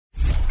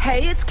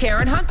Hey, it's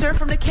Karen Hunter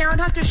from The Karen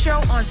Hunter Show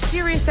on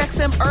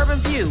SiriusXM Urban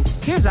View.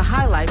 Here's a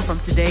highlight from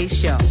today's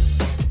show.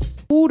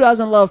 Who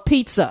doesn't love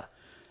pizza?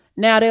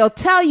 Now, they'll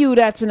tell you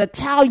that's an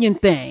Italian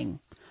thing,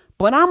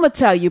 but I'm going to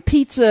tell you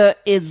pizza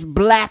is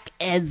black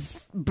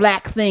as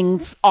black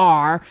things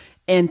are.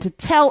 And to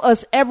tell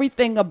us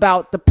everything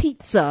about the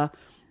pizza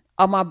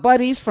are my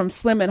buddies from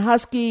Slim and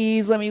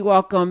Huskies. Let me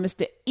welcome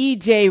Mr.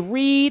 E.J.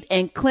 Reed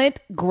and Clint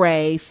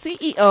Gray,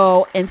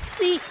 CEO and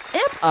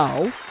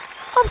CMO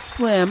of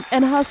Slim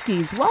and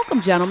Huskies.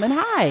 Welcome, gentlemen.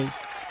 Hi.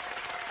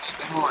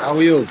 How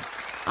are you?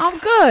 I'm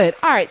good.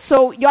 All right.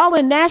 So y'all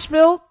in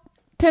Nashville,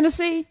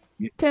 Tennessee?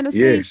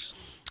 Yes.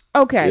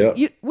 Okay.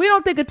 Yep. We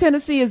don't think of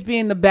Tennessee as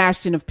being the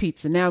bastion of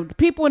pizza. Now, the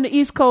people in the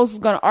East Coast is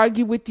going to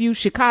argue with you.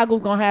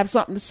 Chicago's going to have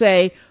something to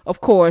say.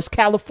 Of course,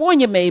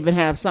 California may even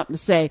have something to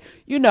say,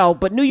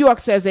 but New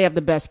York says they have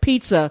the best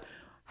pizza.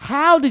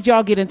 How did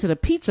y'all get into the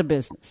pizza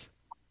business?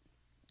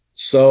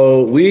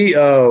 So we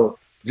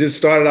just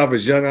started off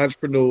as young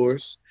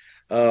entrepreneurs.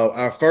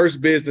 Our first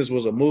business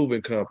was a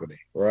moving company,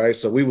 right?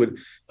 So we would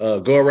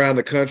go around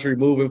the country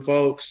moving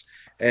folks,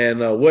 and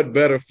what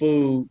better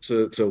food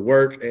to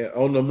work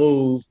on the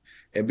move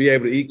and be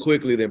able to eat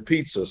quickly than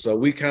pizza. So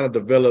we kind of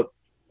developed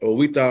what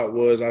we thought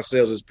was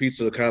ourselves as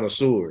pizza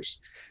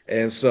connoisseurs.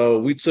 And so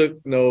we took,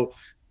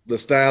 the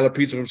style of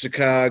pizza from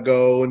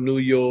Chicago and New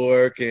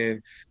York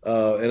and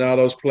all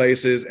those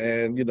places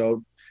and,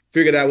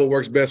 figured out what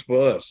works best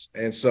for us.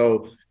 And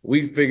so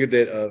we figured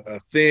that a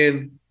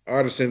thin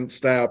artisan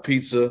style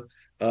pizza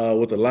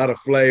with a lot of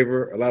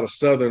flavor, a lot of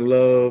Southern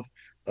love,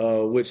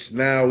 which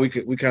now we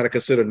kind of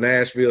consider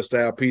Nashville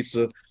style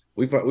pizza.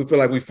 We feel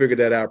like we figured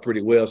that out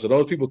pretty well. So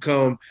those people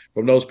come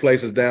from those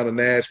places down to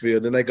Nashville,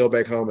 then they go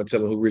back home and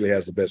tell them who really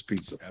has the best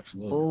pizza.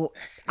 Absolutely. Well,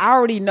 I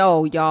already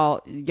know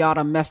y'all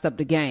done messed up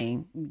the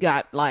game. You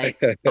got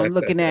I'm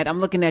looking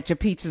at your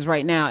pizzas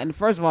right now, and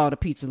first of all, the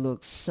pizza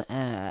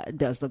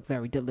does look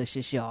very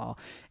delicious, y'all.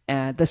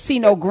 The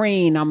Sino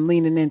Green, I'm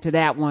leaning into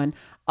that one.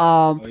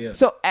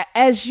 So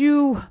as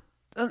you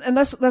and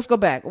let's go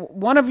back.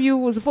 One of you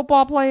was a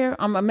football player.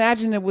 I'm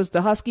imagining it was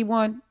the Husky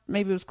one.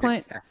 Maybe it was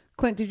Clint.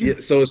 Clint, did you? Yeah,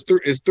 so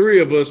it's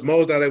three of us.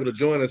 Mo's not able to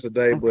join us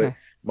today, but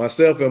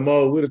myself and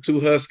Mo, we're the two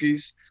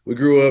Huskies. We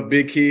grew up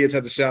big kids,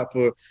 had to shop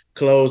for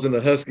clothes in the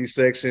Husky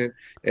section.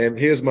 And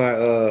here's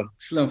my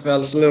slim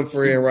fella, slim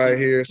friend right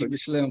here. So keep it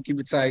slim, keep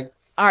it tight.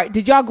 All right.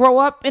 Did y'all grow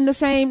up in the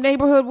same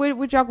neighborhood?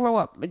 Where'd y'all grow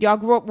up? Y'all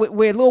grew up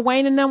where Lil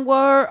Wayne and them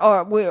were,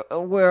 or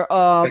where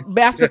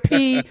Master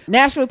P,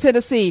 Nashville,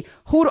 Tennessee?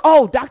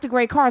 Dr.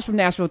 Gray Carr's from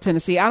Nashville,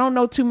 Tennessee. I don't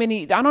know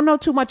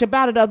too much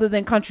about it other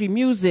than country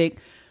music.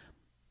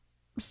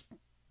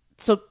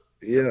 So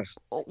yes,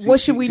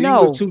 what should we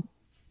know?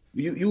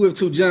 You with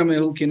two gentlemen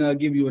who can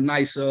give you a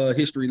nice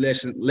history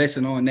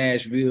lesson on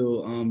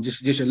Nashville.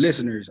 Just your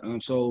listeners.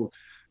 So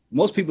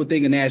most people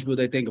think of Nashville,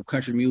 they think of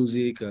country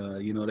music.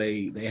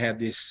 They have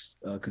this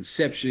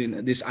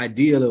conception, this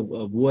ideal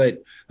of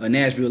what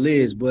Nashville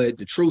is. But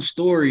the true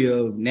story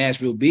of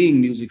Nashville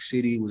being Music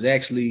City was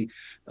actually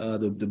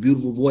the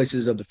beautiful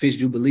voices of the Fitz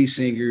Jubilee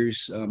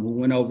singers who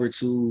went over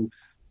to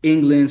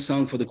England,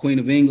 sung for the Queen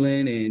of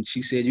England, and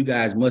she said, "You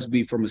guys must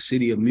be from a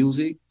city of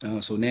music."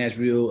 So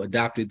Nashville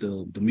adopted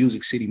the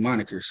Music City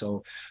moniker.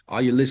 So all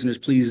your listeners,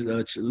 please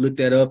look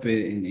that up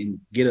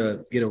and get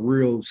a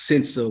real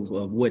sense of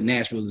what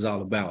Nashville is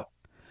all about.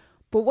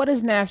 But what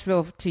is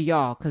Nashville to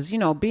y'all? Because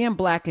being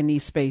black in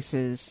these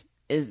spaces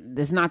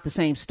is not the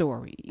same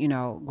story.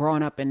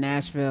 Growing up in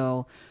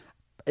Nashville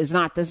is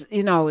not this.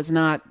 It's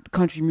not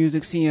country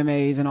music,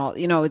 CMAs, and all.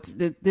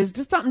 There's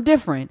just something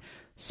different.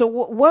 So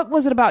what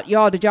was it about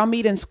y'all? Did y'all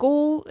meet in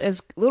school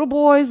as little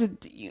boys,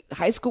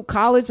 high school,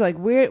 college? Like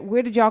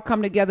where did y'all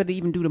come together to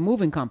even do the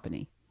moving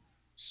company?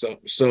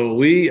 So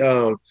we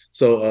Mo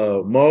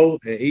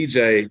and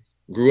EJ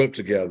grew up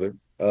together.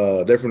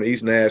 They're from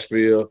East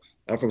Nashville.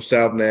 I'm from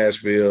South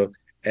Nashville.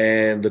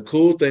 And the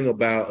cool thing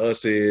about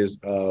us is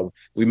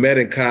we met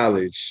in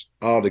college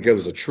all together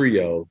as a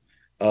trio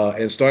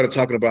and started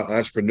talking about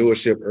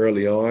entrepreneurship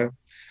early on.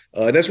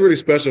 And that's really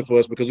special for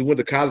us because we went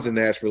to college in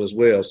Nashville as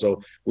well.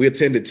 So we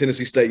attended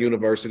Tennessee State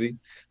University,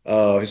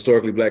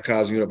 historically Black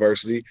college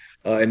university.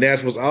 And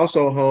Nashville's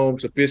also home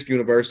to Fisk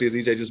University, as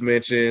EJ just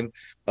mentioned,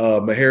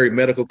 Meharry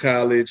Medical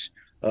College,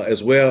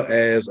 as well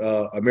as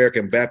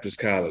American Baptist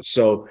College.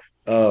 So,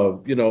 a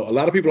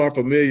lot of people aren't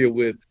familiar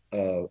with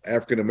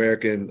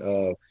African-American,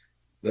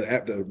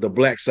 the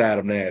Black side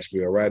of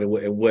Nashville, right?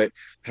 And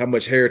how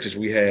much heritage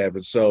we have.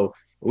 And so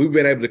we've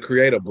been able to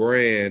create a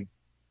brand,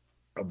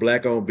 a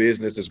Black-owned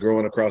business that's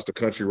growing across the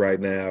country right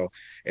now,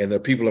 and the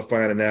people are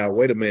finding out,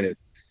 wait a minute,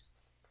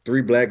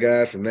 3 Black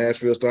guys from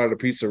Nashville started a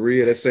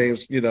pizzeria. That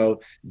seems,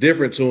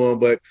 different to them,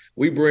 but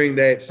we bring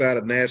that side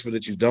of Nashville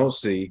that you don't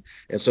see,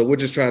 and so we're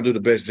just trying to do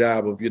the best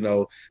job of,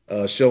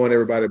 showing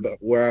everybody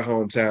where our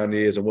hometown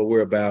is and what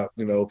we're about,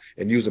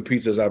 and using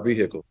pizza as our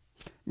vehicle.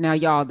 Now,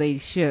 y'all, they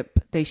ship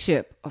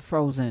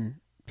frozen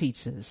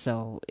pizzas,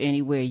 so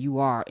anywhere you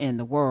are in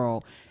the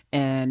world,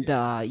 and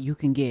you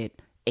can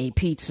get a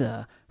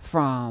pizza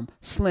from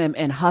Slim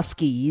and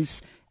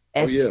Huskies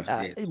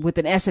with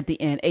an S at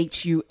the end,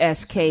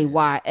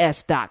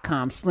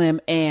 HUSKYS.com,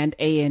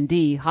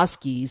 slimandand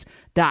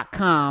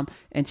huskies.com,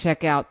 and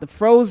check out the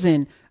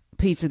frozen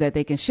pizza that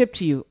they can ship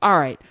to you. All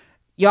right.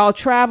 Y'all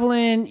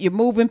traveling, you're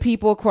moving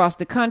people across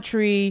the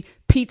country.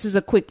 Pizza's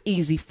a quick,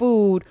 easy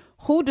food.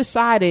 Who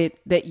decided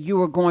that you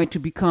were going to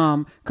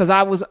become, because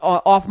I was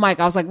off mic,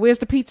 I was like, where's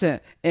the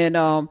pizza? And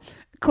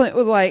Clint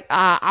was like,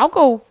 I'll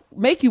go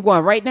make you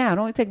one right now. It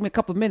only take me a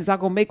couple of minutes. I'll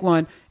go make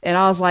one. And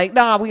I was like,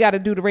 nah, we got to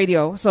do the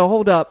radio. So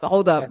hold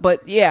up.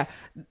 But yeah,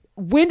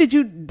 when did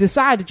you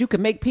decide that you could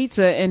make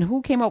pizza, and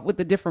who came up with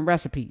the different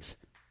recipes?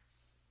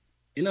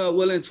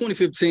 Well, in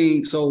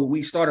 2015, so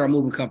we started our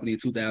moving company in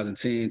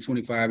 2010,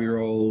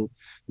 25-year-old.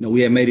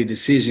 We had made a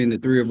decision, the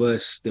three of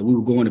us, that we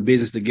were going to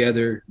business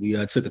together. We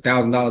took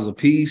 $1,000 a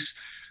piece,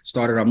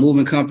 started our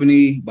moving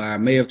company. By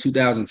May of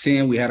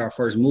 2010, we had our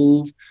first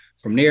move.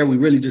 From there, we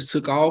really just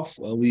took off.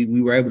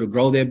 We were able to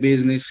grow that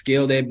business,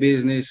 scale that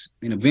business,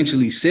 and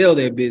eventually sell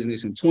that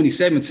business in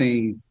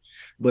 2017.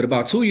 But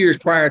about 2 years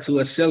prior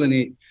to us selling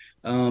it,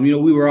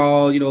 we were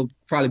all,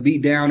 probably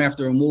beat down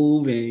after a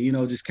move,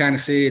 and, just kind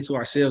of said to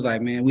ourselves, like,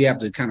 man, we have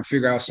to kind of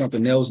figure out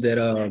something else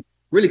that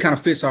really kind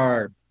of fits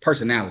our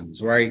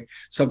personalities, right?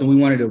 Something we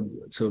wanted to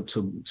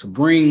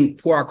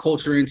pour our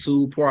culture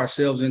into, pour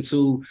ourselves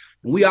into.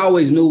 And we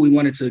always knew we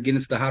wanted to get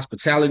into the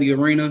hospitality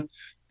arena.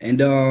 And,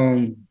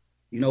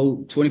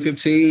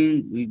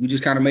 2015, we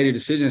just kind of made a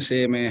decision and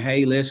said, man,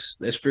 hey, let's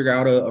figure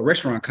out a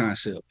restaurant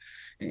concept.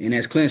 And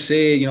as Clint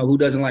said, who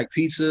doesn't like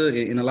pizza?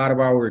 In a lot of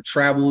our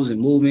travels and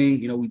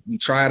moving, we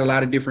tried a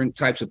lot of different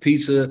types of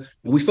pizza,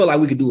 and we felt like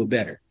we could do it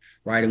better,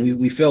 right? And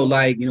we felt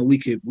like, we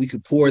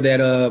could pour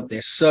that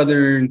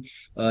Southern,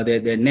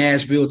 that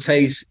Nashville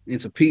taste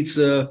into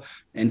pizza.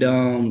 And,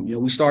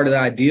 we started the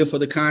idea for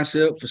the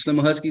concept for Slim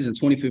and Huskies in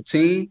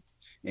 2015.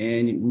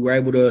 And we were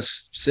able to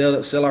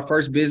sell our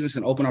first business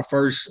and open our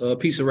first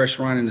pizza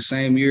restaurant in the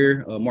same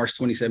year, March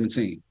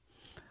 2017.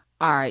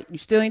 All right, you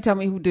still ain't tell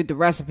me who did the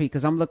recipe,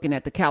 because I'm looking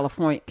at the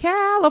California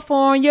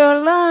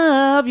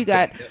love. You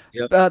got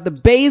the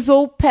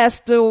basil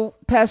pesto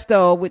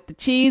with the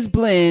cheese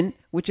blend,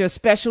 with your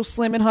special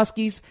Slim and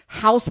Huskies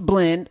house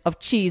blend of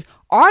cheese,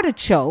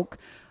 artichoke,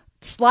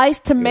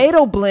 sliced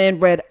tomato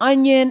blend, red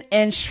onion,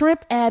 and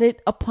shrimp added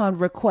upon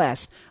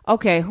request.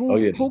 Okay,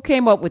 who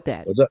came up with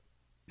that?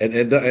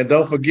 And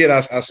don't forget,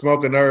 I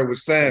smoke an herb with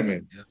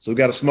salmon. So we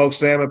got a smoked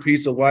salmon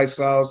pizza, white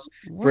sauce,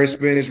 fresh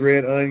spinach,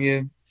 red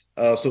onion.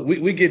 So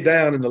we get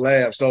down in the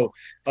lab. So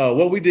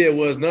what we did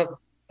was none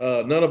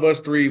of us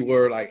three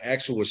were like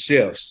actual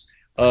chefs,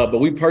 but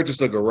we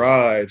purchased a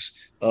garage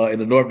in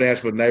the North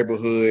Nashville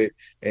neighborhood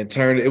and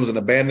it was an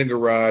abandoned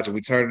garage, and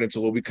we turned it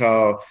into what we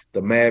call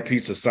the Mad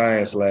Pizza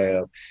Science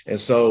Lab. And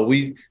so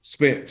we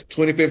spent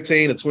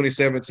 2015 to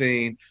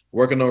 2017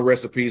 working on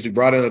recipes. We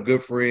brought in a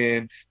good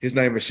friend. His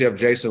name is Chef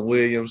Jason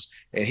Williams,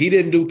 and he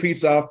didn't do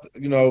pizza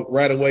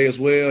right away as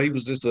well. He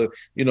was just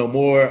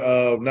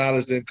more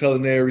knowledge than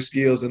culinary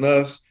skills than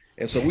us.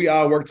 And so we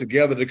all worked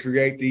together to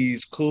create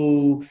these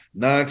cool,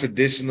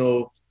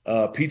 non-traditional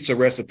pizza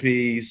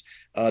recipes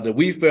that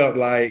we felt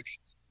like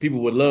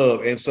people would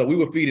love. And so we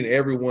were feeding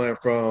everyone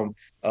from,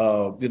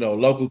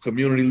 local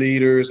community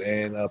leaders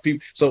and people.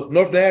 So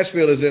North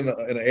Nashville is in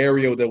an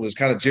area that was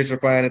kind of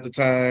gentrifying at the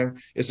time.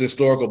 It's a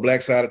historical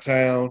Black side of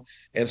town.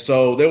 And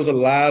so there was a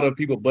lot of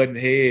people butting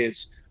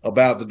heads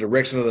about the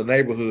direction of the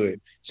neighborhood.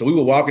 So we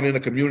were walking into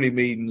community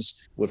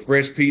meetings with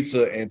fresh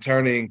pizza and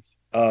turning,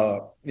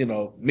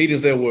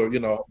 meetings that were,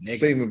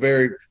 seeming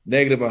very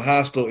negative and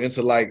hostile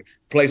into like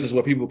places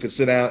where people could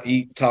sit down,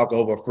 eat, talk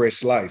over a fresh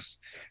slice.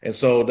 And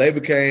so they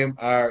became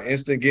our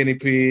instant guinea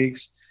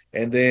pigs.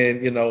 And then,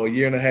 a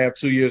year and a half,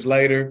 2 years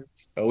later,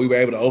 we were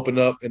able to open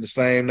up in the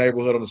same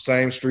neighborhood on the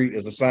same street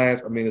as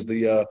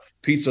the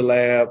pizza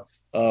lab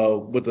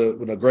with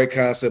a great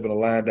concept and a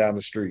line down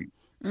the street.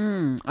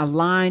 A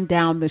line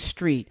down the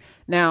street.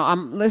 Now,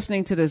 I'm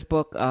listening to this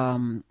book.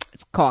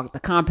 It's called The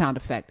Compound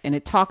Effect, and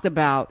it talked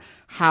about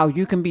how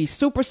you can be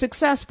super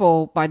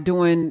successful by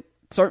doing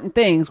certain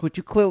things, which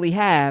you clearly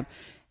have,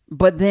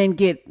 but then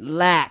get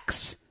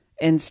lax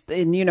and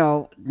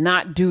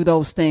not do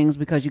those things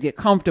because you get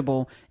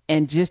comfortable,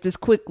 and just as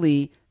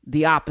quickly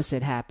the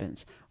opposite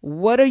happens.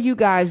 What are you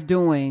guys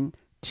doing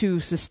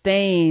to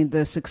sustain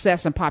the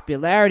success and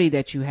popularity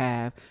that you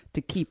have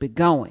to keep it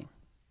going?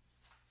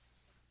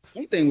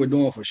 One thing we're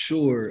doing for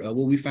sure,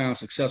 what we found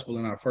successful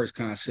in our first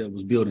concept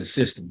was building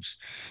systems.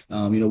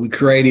 We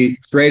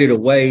created a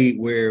way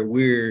where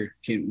we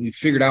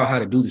figured out how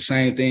to do the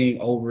same thing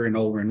over and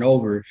over and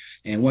over.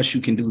 And once you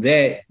can do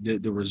that,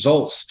 the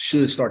results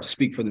should start to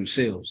speak for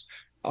themselves.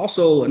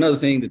 Also, another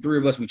thing, the three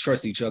of us, we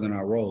trust each other in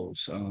our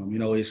roles.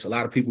 It's a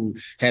lot of people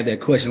have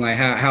that question, like,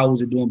 how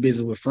was it doing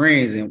business with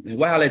friends? And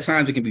while at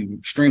times it can be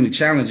extremely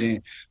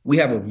challenging, we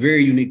have a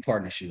very unique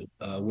partnership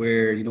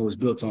where, it's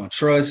built on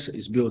trust,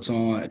 it's built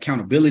on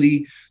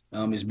accountability,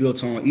 it's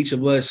built on each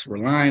of us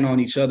relying on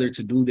each other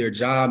to do their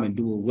job and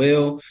do it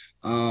well.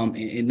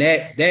 And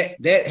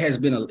that has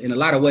been, in a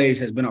lot of ways,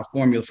 has been our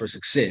formula for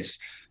success.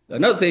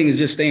 Another thing is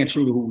just staying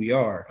true to who we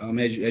are.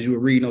 As you were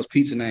reading those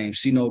pizza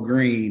names, CeeNo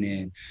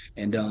Green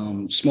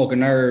and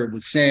Smoking Herb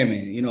with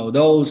salmon, you know,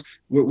 those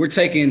we're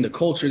taking the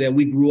culture that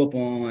we grew up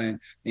on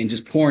and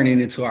just pouring it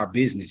into our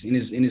business, and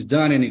it's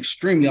done in an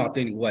extremely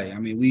authentic way. I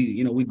mean,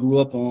 we grew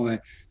up on,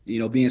 you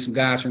know, being some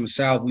guys from the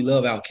South. We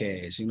love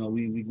Outkast. You know,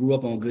 we grew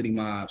up on Goodie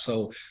Mob,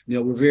 so you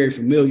know we're very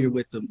familiar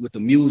with the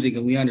music,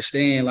 and we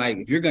understand, like,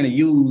 if you're going to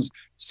use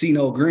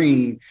CeeNo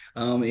Green,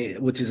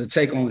 which is a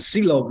take on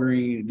CeeLo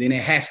Green, then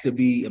it has to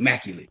be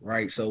immaculate,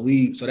 right? So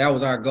that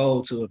was our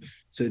goal, to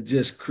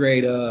just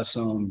create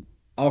some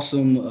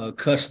awesome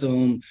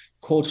custom,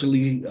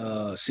 culturally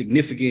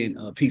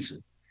significant pizza.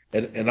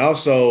 And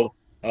also,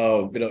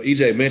 you know,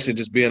 EJ mentioned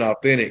just being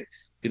authentic.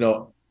 You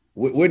know,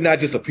 we're not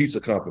just a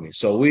pizza company,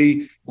 so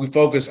we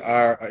focus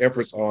our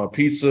efforts on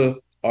pizza,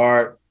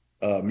 art,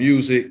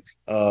 music,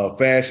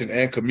 fashion,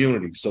 and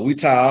community. So we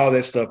tie all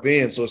that stuff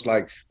in. So it's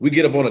like we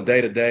get up on a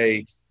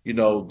day-to-day, you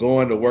know,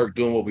 going to work,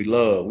 doing what we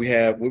love.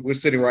 We're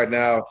sitting right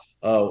now,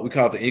 we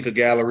call it the Inca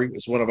Gallery.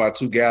 It's one of our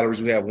 2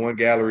 galleries. We have one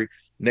gallery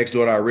next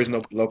door to our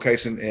original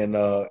location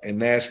in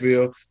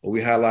Nashville, where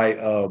we highlight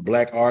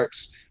Black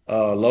arts,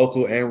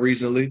 local and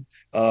regionally,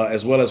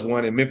 as well as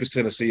one in Memphis,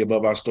 Tennessee,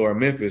 above our store in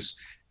Memphis.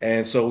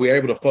 And so we're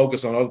able to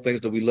focus on other things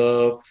that we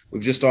love.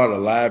 We've just started a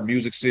live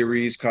music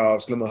series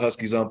called Slim and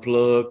Husky's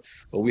Unplugged,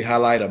 where we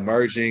highlight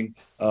emerging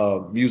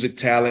music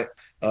talent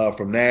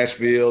from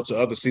Nashville to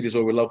other cities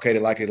where we're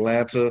located, like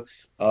Atlanta.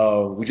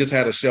 We just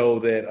had a show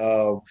that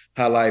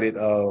highlighted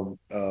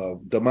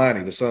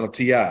Damani, the son of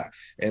T.I.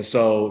 And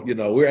so, you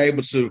know, we're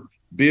able to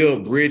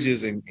build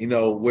bridges, and, you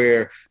know,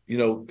 where, you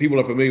know, people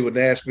are familiar with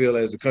Nashville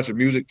as the country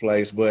music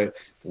place, but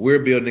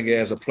we're building it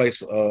as a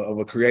place of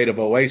a creative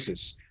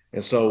oasis.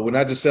 And so we're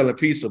not just selling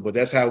pizza, but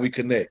that's how we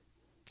connect.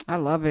 I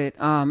love it.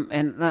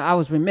 And I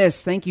was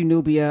remiss. Thank you,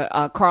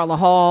 Nubia. Carla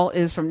Hall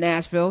is from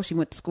Nashville. She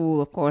went to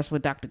school, of course,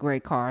 with Dr.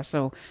 Greg Carr.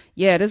 So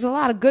yeah, there's a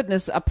lot of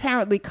goodness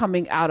apparently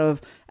coming out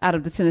of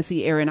the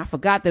Tennessee area. And I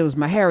forgot there was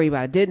Meharry, but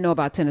I did know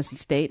about Tennessee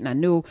State, and I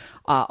knew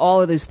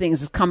all of those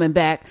things is coming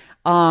back.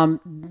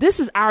 This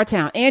is our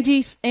town.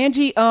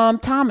 Angie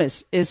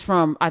Thomas is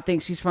from, I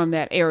think she's from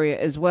that area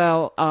as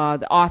well,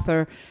 the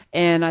author.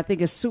 And I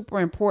think it's super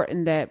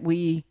important that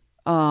we,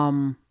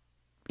 you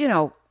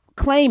know,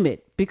 claim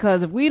it,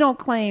 because if we don't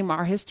claim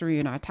our history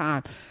and our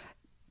time,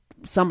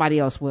 somebody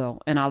else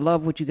will. And I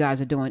love what you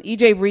guys are doing.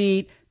 EJ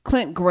Reed,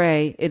 Clint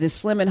Gray, it is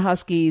Slim and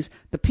Husky's.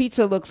 The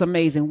pizza looks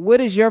amazing.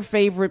 What is your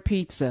favorite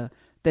pizza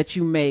that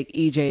you make,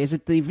 EJ? Is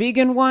it the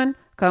vegan one?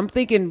 Because I'm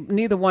thinking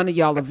neither one of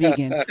y'all are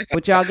vegan,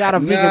 but y'all got a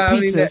vegan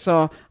pizza.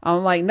 So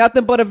I'm like,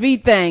 nothing but a V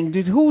thing.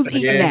 Dude, who's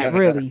eating that,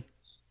 really?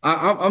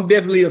 I'm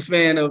definitely a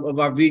fan of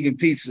our vegan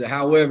pizza.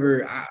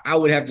 However, I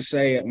would have to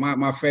say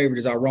my favorite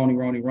is our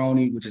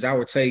Roni, which is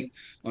our take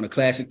on a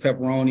classic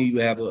pepperoni.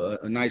 You have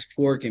a nice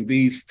pork and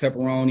beef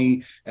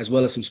pepperoni, as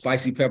well as some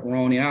spicy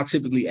pepperoni. And I'll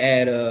typically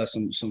add a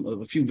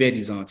few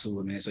veggies onto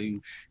it, man. So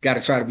you got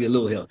to try to be a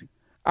little healthy.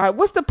 All right,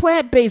 what's the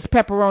plant-based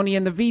pepperoni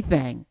in the V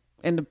thing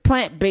and the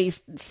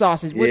plant-based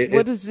sausage?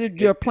 What is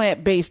your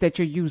plant-based that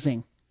you're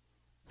using?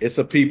 It's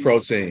a pea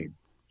protein.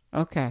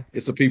 Okay.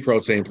 It's a pea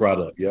protein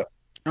product. Yep.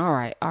 All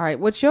right.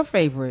 What's your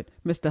favorite,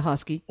 Mr.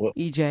 Husky,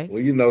 EJ?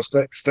 Well, you know,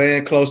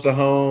 staying close to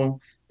home.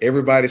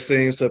 Everybody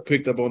seems to have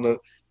picked up on the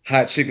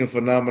hot chicken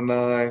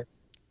phenomenon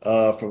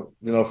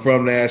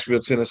from Nashville,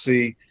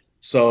 Tennessee.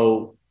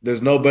 So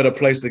there's no better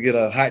place to get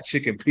a hot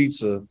chicken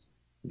pizza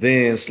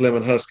than Slim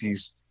and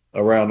Husky's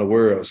around the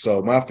world.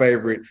 So my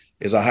favorite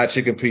is a hot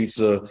chicken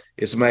pizza.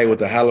 It's made with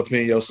the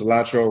jalapeno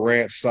cilantro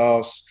ranch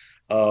sauce.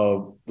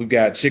 We've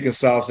got chicken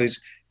sausage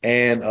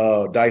and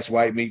diced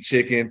white meat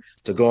chicken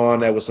to go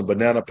on there with some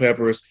banana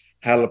peppers,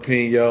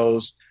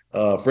 jalapenos,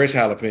 fresh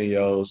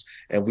jalapenos,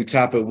 and we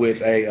top it with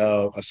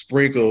a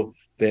sprinkle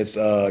that's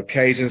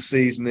Cajun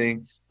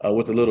seasoning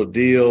with a little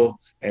dill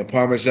and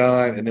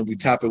Parmesan, and then we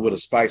top it with a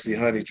spicy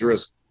honey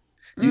drizzle.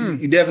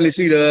 You definitely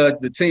see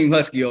the Team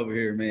Husky over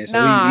here, man. So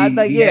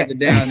he had to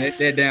down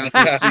that down to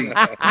the team.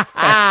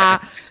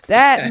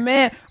 That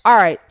man. All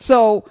right.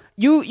 So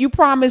you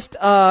promised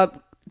to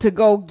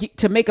go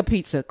to make a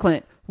pizza,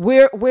 Clint.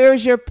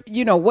 Where's your,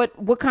 you know,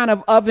 what kind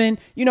of oven,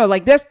 you know,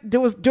 like there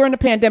was during the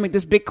pandemic,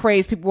 this big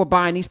craze, people were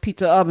buying these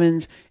pizza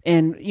ovens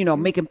and, you know,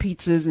 making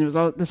pizzas, and there was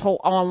all, this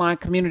whole online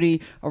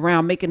community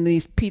around making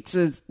these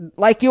pizzas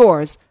like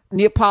yours,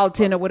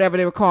 Neapolitan or whatever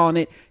they were calling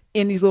it,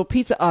 in these little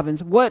pizza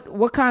ovens.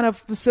 What kind of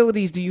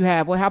facilities do you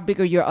have? How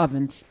big are your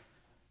ovens?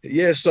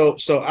 Yeah, so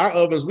our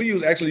ovens,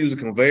 we actually use a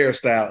conveyor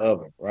style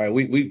oven, right?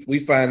 We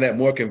find that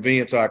more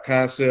convenient to our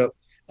concept.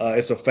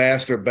 It's a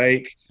faster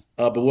bake.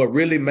 But what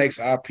really makes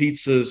our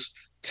pizzas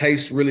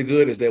taste really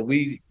good is that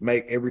we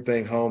make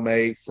everything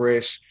homemade,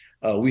 fresh.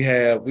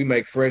 We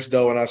make fresh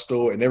dough in our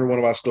store, in every one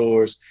of our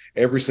stores,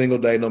 every single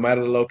day, no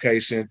matter the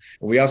location.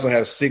 And we also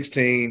have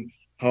 16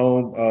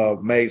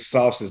 home made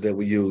sauces that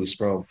we use,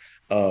 from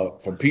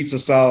pizza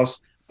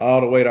sauce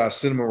all the way to our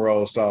cinnamon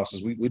roll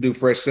sauces. We do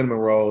fresh cinnamon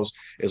rolls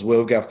as well.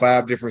 We've got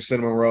 5 different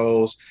cinnamon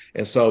rolls.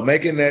 And so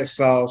making that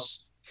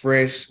sauce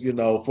fresh,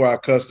 for our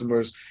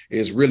customers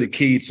is really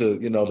key to,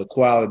 the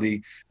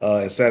quality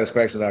and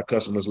satisfaction that our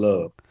customers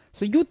love.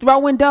 So you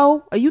throwing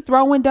dough? Are you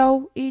throwing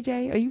dough,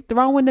 EJ? Are you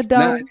throwing the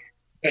dough?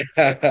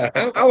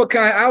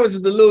 I was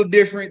just a little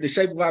different. The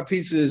shape of our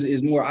pizza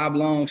is more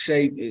oblong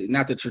shape,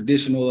 not the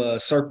traditional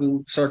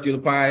circular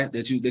pie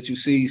that you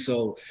see.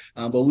 So,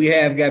 but we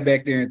have got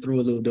back there and threw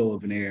a little dough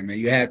up in there, man.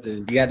 You had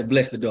to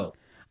bless the dough.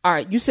 All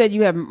right, you said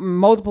you have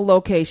multiple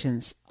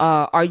locations.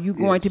 Are you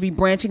going to be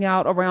branching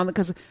out around?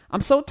 Because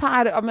I'm so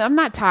tired. I mean, I'm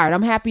not tired.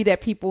 I'm happy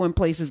that people in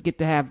places get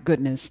to have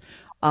goodness.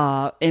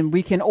 And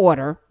we can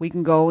order. We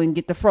can go and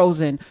get the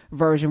frozen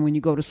version when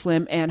you go to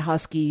Slim and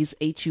Husky's,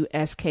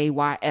 HUSKYS.com.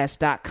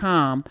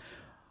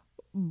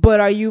 But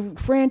are you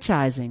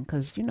franchising?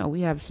 Because,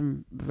 we have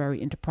some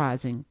very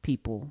enterprising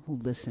people who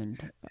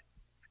listened.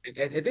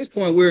 At this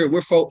point,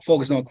 we're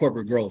focused on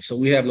corporate growth. So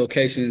we have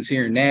locations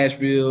here in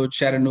Nashville,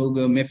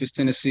 Chattanooga, Memphis,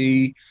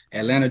 Tennessee,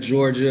 Atlanta,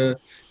 Georgia,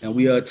 and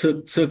we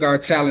took our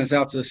talents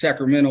out to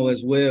Sacramento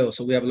as well.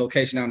 So we have a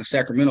location out in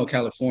Sacramento,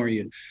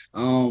 California.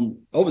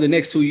 Over the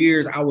next 2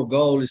 years, our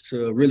goal is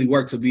to really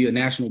work to be a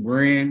national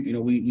brand.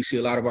 We see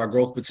a lot of our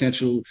growth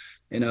potential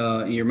in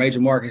your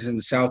major markets in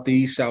the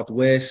Southeast,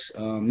 Southwest.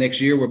 Next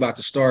year, we're about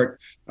to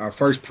start our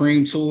first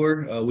Preem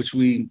tour, which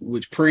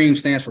Preem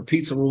stands for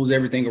Pizza Rules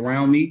Everything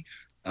Around Me.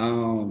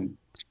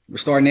 We're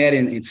starting that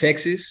in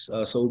Texas.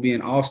 So we'll be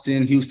in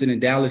Austin, Houston,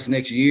 and Dallas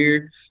next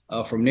year.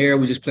 From there,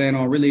 we just plan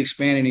on really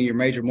expanding in your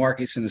major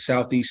markets in the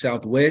Southeast,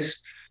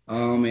 Southwest.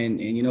 And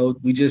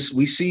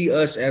we see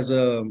us as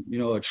a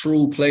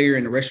true player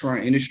in the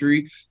restaurant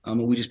industry.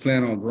 And we just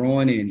plan on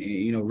growing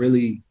and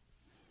really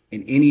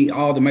in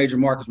all the major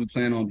markets we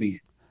plan on being.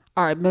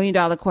 All right, $1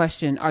 million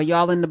question. Are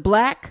y'all in the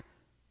black?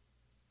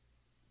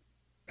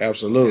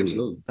 Absolutely.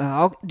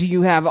 Do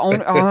you have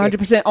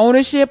 100%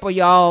 ownership, or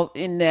y'all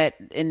in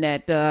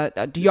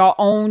that? Do y'all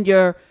own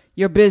your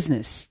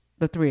business?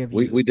 The three of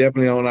you. We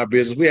definitely own our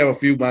business. We have a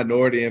few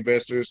minority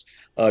investors,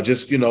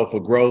 just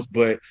for growth,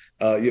 but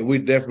we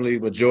definitely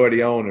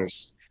majority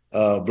owners.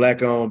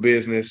 Black-owned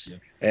business,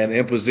 and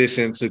in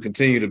position to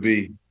continue to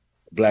be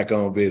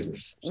Black-owned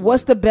business.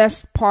 What's the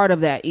best part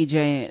of that,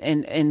 EJ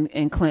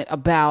and Clint,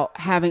 about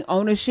having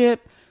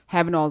ownership,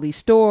 having all these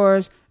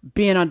stores,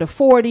 being under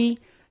 40?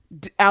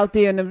 Out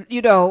there,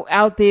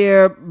 out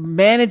there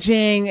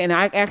managing and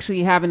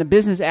actually having a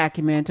business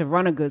acumen to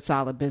run a good,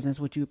 solid business,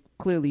 which you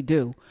clearly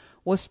do.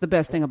 What's the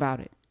best thing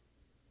about it?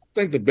 I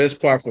think the best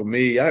part for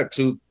me, I have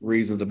two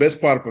reasons. The best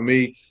part for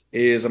me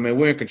is,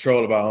 we're in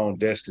control of our own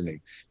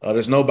destiny.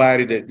 There's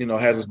nobody that,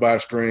 has us by a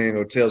string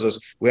or tells us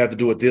we have to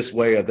do it this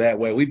way or that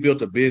way. We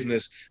built a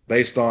business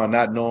based on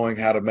not knowing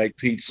how to make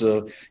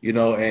pizza,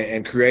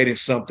 and creating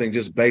something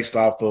just based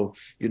off of,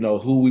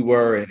 who we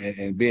were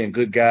and being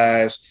good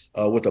guys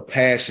with a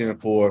passion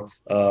for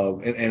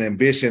and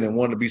ambition and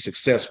wanting to be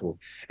successful.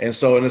 And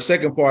so, and the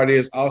second part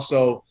is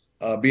also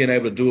being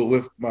able to do it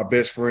with my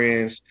best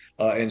friends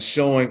and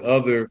showing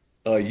other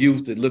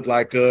youth that look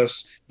like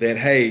us that,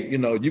 hey,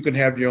 you can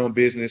have your own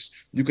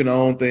business, you can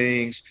own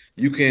things,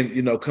 you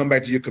can, come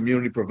back to your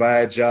community,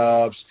 provide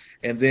jobs.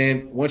 And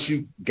then once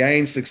you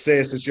gain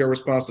success, it's your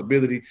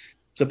responsibility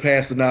to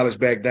pass the knowledge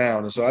back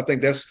down. And so I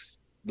think that's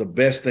the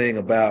best thing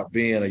about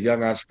being a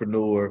young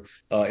entrepreneur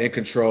in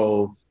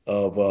control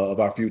of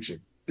our future.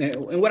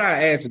 And what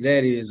I add to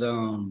that is,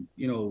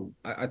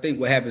 I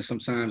think what happens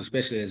sometimes,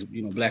 especially as,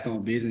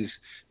 Black-owned business,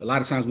 a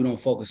lot of times we don't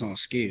focus on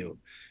scale.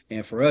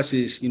 And for us,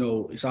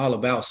 it's all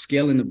about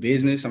scaling the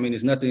business.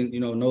 There's nothing,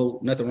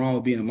 nothing wrong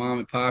with being a mom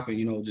and pop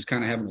and, just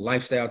kind of having a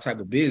lifestyle type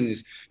of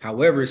business.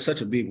 However, it's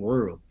such a big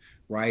world,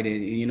 right?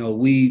 And,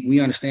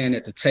 we understand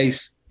that the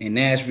taste in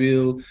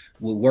Nashville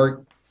will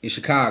work in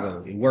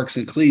Chicago, it works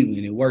in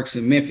Cleveland, it works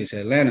in Memphis,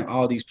 Atlanta,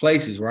 all these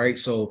places, right?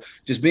 So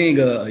just being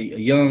a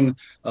young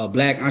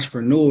Black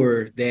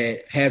entrepreneur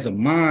that has a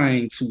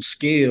mind to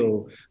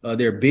scale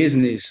their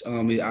business,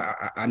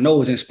 I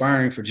know is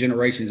inspiring for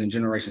generations and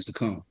generations to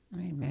come.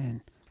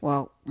 Amen.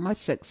 Well, much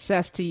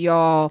success to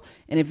y'all.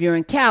 And if you're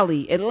in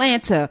Cali,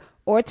 Atlanta,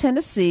 or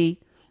Tennessee,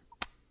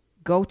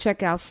 go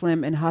check out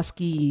Slim and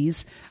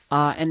Husky's.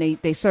 And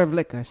they serve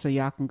liquor, so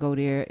y'all can go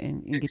there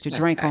and get your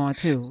drink on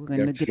too.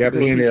 And get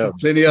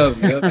plenty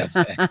of them.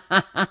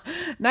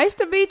 Nice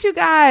to meet you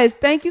guys.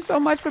 Thank you so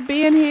much for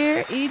being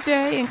here, EJ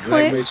and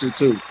Clint. Nice to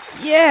meet you too.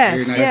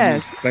 Yes, nice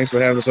yes. Thanks for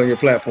having us on your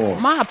platform.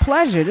 My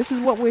pleasure. This is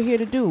what we're here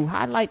to do.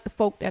 Highlight the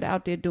folk that are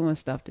out there doing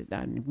stuff that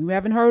if you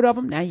haven't heard of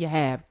them, now you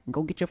have. And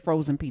go get your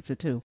frozen pizza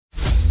too.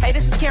 Hey,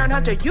 this is Karen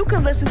Hunter. You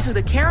can listen to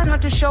The Karen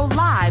Hunter Show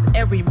live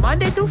every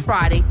Monday through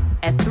Friday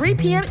at 3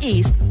 p.m.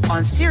 East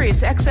on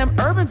SiriusXM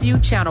Urban View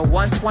Channel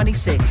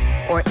 126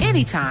 or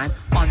anytime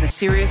on the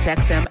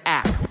SiriusXM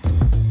app.